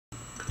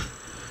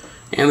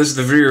And this is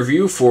the video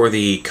review for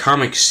the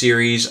comic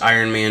series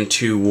Iron Man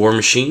 2 War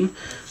Machine.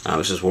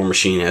 This is War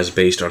Machine as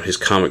based on his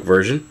comic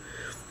version.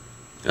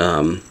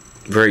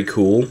 Very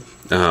cool.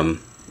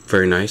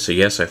 Very nice. So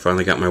yes, I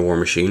finally got my War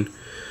Machine.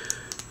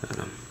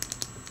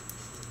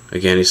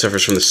 Again, he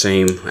suffers from the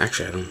same...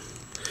 Actually, I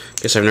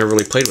guess I've never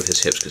really played with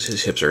his hips because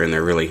his hips are in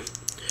there really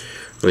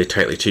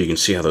tightly too. You can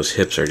see how those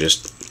hips are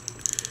just...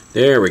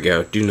 There we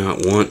go. Do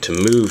not want to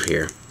move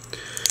here.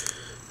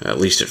 At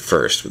least at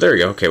first. But there we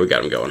go. Okay, we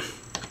got him going.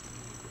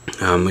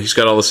 He's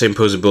got all the same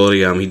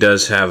posability. He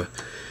does have,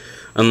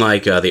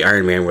 unlike the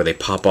Iron Man where they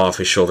pop off,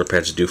 his shoulder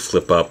pads do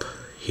flip up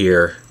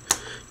here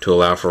to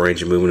allow for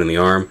range of movement in the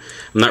arm.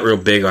 I'm not real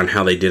big on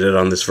how they did it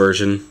on this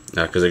version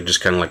because they're just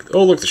kind of like,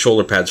 oh look, the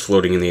shoulder pad's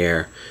floating in the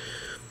air.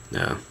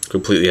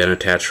 Completely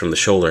unattached from the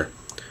shoulder,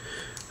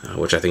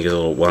 which I think is a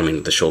little, well, I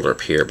mean the shoulder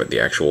up here, but the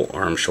actual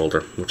arm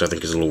shoulder, which I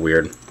think is a little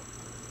weird.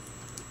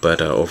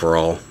 But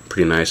overall,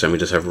 pretty nice. I mean,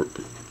 just have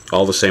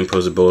all the same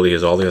posability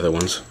as all the other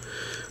ones.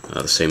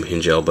 The same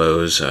hinge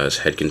elbows, his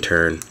head can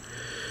turn.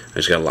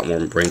 He's got a lot more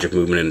range of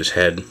movement in his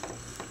head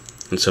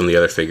than some of the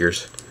other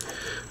figures.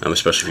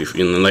 Especially if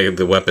like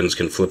the weapons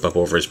can flip up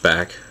over his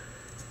back.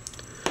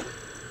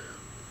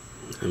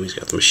 He's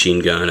got the machine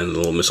gun and the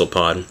little missile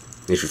pod.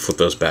 And if you flip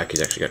those back,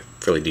 he's actually got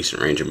fairly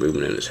decent range of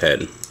movement in his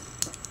head.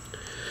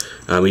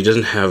 He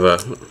doesn't have a...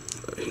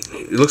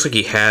 It looks like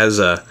he has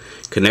a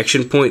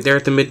connection point there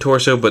at the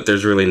mid-torso, but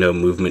there's really no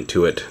movement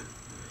to it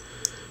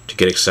to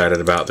get excited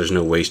about. There's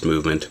no waist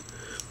movement.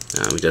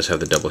 He does have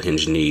the double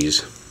hinged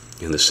knees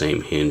and the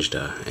same hinged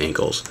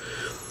ankles.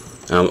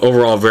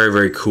 Overall, very,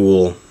 very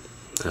cool,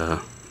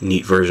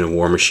 neat version of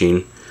War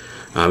Machine.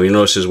 You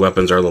notice his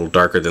weapons are a little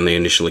darker than they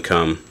initially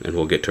come, and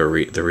we'll get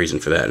to the reason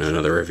for that in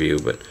another review,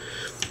 but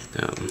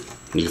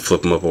you can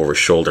flip them up over his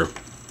shoulder,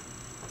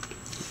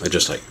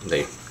 just like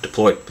they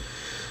deploy.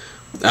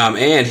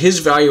 And his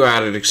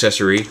value-added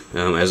accessory,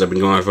 as I've been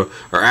going over,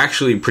 are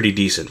actually pretty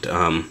decent,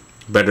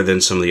 better than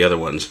some of the other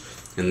ones,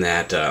 in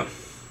that...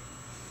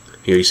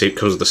 Here you see it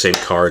comes with the same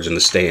cards in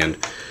the stand.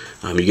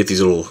 You get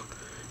these little...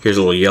 Here's a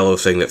little yellow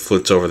thing that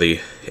flits over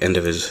the end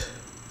of his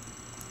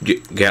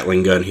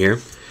Gatling gun here.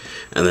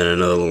 And then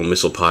another little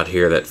missile pod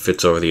here that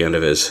fits over the end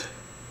of his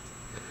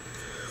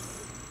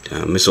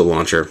missile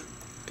launcher.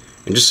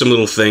 And just some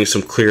little things,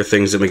 some clear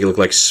things that make it look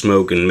like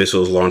smoke and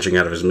missiles launching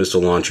out of his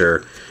missile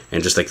launcher.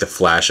 And just like the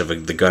flash of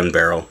the gun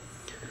barrel.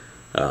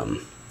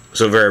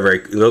 So very,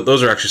 very...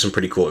 Those are actually some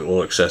pretty cool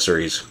little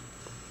accessories.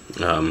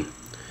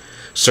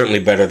 Certainly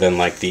better than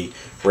like the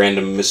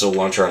random missile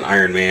launcher on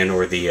Iron Man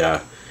or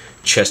the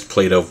chest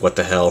plate of what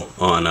the hell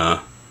on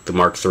the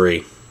Mark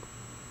III.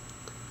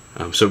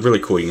 So really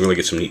cool. You can really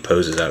get some neat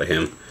poses out of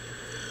him.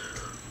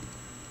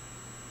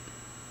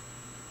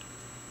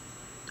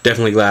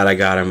 Definitely glad I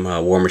got him.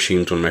 War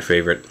Machine's one of my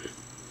favorite.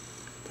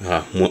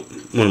 One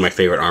of my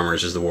favorite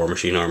armors is the War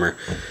Machine armor.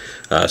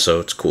 So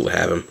it's cool to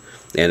have him,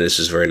 and this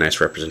is a very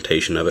nice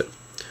representation of it.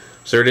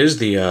 So there it is,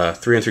 the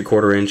 3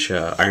 3/4 inch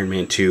Iron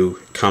Man 2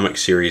 comic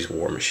series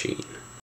War Machine.